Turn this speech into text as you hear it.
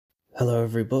Hello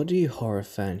everybody, Horror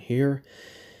Fan here.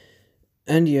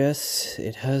 And yes,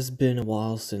 it has been a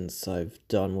while since I've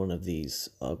done one of these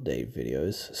update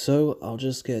videos, so I'll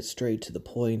just get straight to the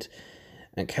point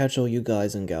and catch all you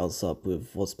guys and gals up with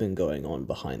what's been going on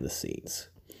behind the scenes.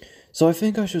 So I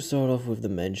think I should start off with the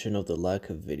mention of the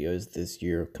lack of videos this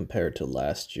year compared to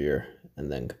last year,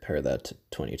 and then compare that to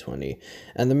 2020.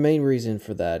 And the main reason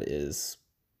for that is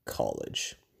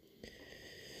college.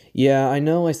 Yeah, I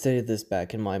know I stated this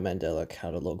back in my Mandela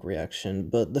Catalog reaction,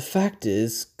 but the fact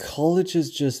is, college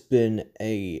has just been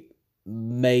a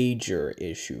major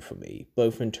issue for me,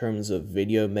 both in terms of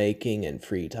video making and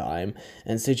free time,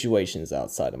 and situations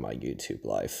outside of my YouTube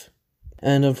life.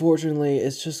 And unfortunately,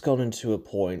 it's just gotten to a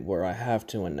point where I have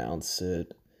to announce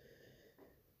it.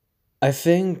 I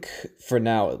think, for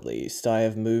now at least, I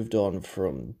have moved on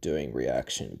from doing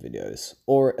reaction videos.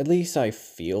 Or at least I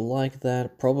feel like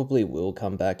that. Probably will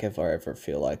come back if I ever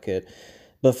feel like it.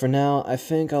 But for now, I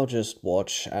think I'll just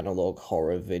watch analog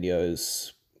horror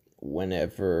videos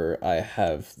whenever I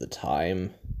have the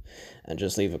time, and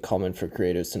just leave a comment for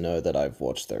creators to know that I've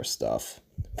watched their stuff.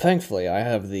 Thankfully, I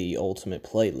have the ultimate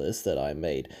playlist that I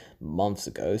made months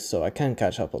ago, so I can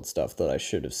catch up on stuff that I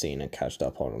should have seen and catched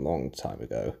up on a long time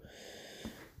ago.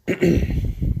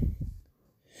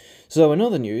 So in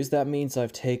other news, that means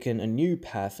I've taken a new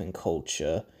path in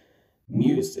culture,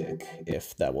 music,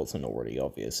 if that wasn't already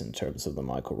obvious in terms of the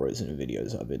Michael Rosen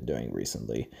videos I've been doing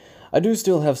recently. I do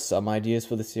still have some ideas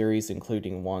for the series,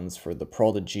 including ones for The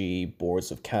Prodigy,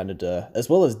 Boards of Canada, as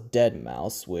well as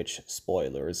Deadmau5, which,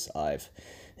 spoilers, I've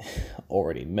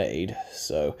already made,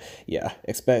 so yeah,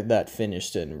 expect that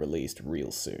finished and released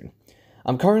real soon.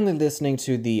 I'm currently listening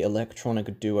to the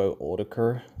electronic duo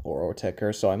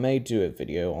Autechre, so I may do a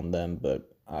video on them,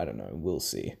 but I don't know, we'll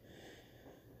see.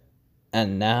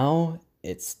 And now,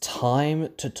 it's time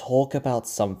to talk about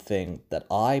something that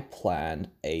I planned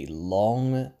a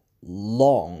long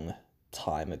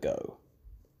time ago.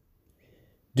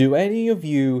 Do any of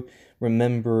you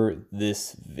remember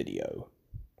this video?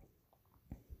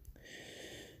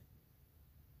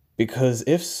 Because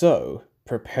if so,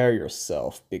 prepare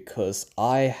yourself, because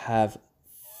I have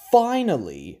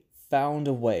finally found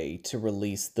a way to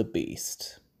release the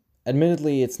beast.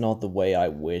 Admittedly, it's not the way I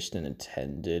wished and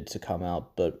intended to come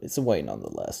out, but it's a way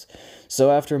nonetheless.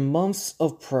 So after months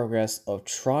of progress of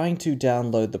trying to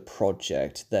download the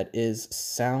project that is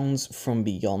Sounds from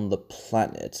Beyond the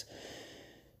Planet,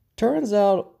 turns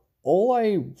out all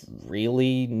I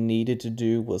really needed to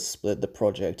do was split the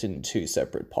project into two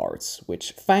separate parts,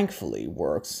 which thankfully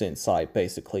works since I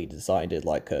basically designed it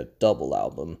like a double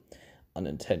album,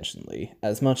 unintentionally.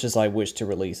 As much as I wished to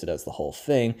release it as the whole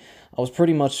thing, I was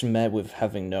pretty much met with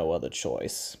having no other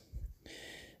choice.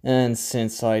 And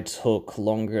since I took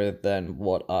longer than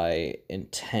what I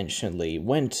intentionally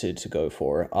wanted to go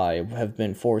for, I have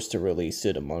been forced to release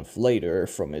it a month later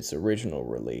from its original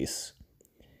release,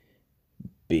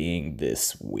 being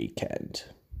this weekend,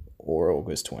 or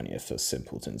August 20th for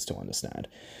simpletons to understand.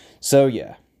 So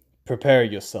yeah, prepare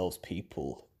yourselves,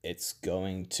 people. It's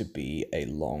going to be a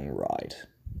long ride.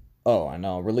 Oh, and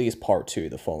I'll release part 2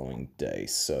 the following day,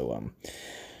 so,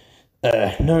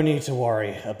 no need to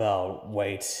worry about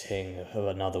waiting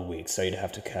another week, so you'd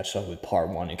have to catch up with part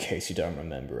 1 in case you don't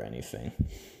remember anything.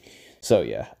 So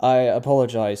yeah, I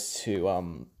apologize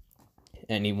to,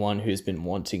 anyone who's been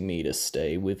wanting me to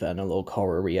stay with analog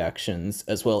horror reactions,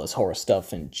 as well as horror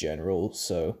stuff in general,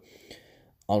 so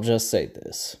I'll just say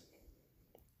this.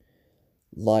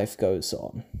 Life goes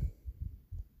on,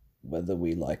 whether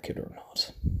we like it or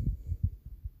not.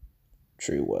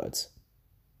 True words.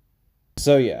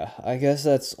 So yeah, I guess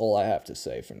that's all I have to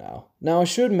say for now. Now I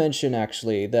should mention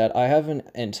actually that I haven't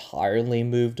entirely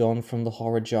moved on from the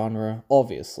horror genre,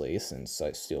 obviously, since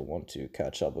I still want to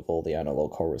catch up with all the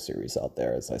analog horror series out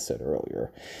there, as I said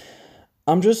earlier.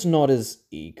 I'm just not as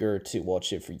eager to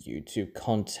watch it for YouTube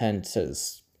content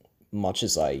as much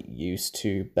as I used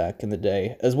to back in the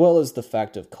day, as well as the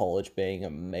fact of college being a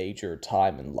major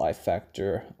time and life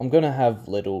factor. I'm gonna have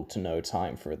little to no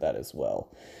time for that as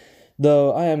well.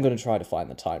 Though I am gonna try to find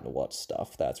the time to watch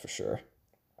stuff, that's for sure.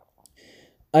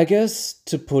 I guess,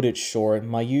 to put it short,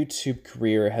 my YouTube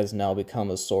career has now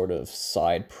become a sort of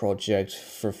side project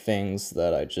for things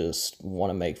that I just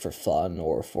want to make for fun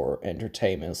or for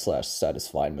entertainment /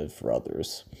 satisfiement for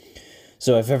others.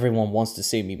 So if everyone wants to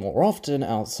see me more often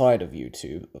outside of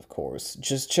YouTube, of course,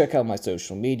 just check out my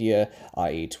social media,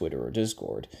 i.e. Twitter or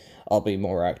Discord. I'll be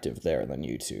more active there than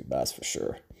YouTube, that's for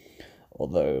sure.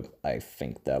 Although I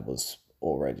think that was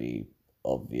already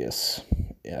obvious,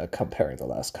 yeah, comparing the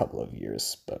last couple of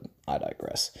years, but I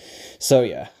digress. So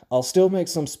yeah, I'll still make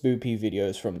some spoopy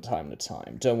videos from time to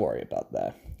time, don't worry about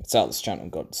that. It's how this channel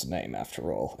got its name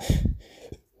after all.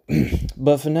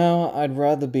 But for now, I'd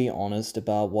rather be honest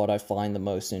about what I find the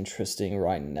most interesting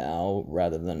right now,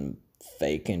 rather than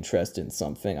fake interest in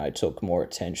something I took more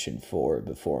attention for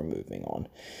before moving on.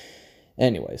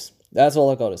 Anyways, that's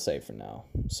all I gotta say for now.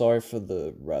 Sorry for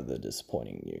the rather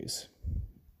disappointing news.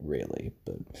 Really,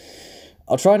 but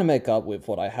I'll try to make up with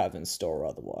what I have in store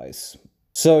otherwise.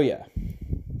 So yeah,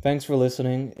 thanks for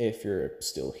listening if you're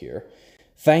still here.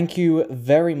 Thank you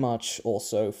very much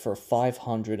also for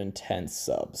 510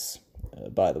 subs.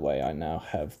 By the way, I now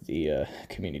have the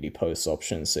community post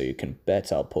option, so you can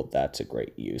bet I'll put that to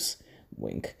great use.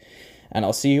 Wink. And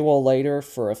I'll see you all later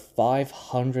for a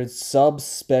 500 subs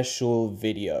special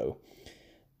video.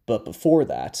 But before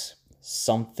that,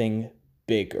 something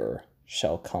bigger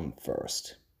shall come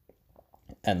first.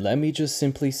 And let me just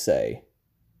simply say,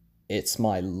 it's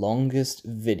my longest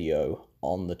video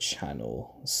on the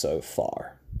channel so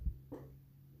far.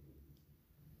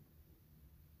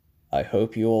 I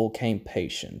hope you all came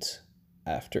patient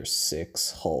after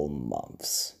 6 whole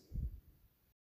months.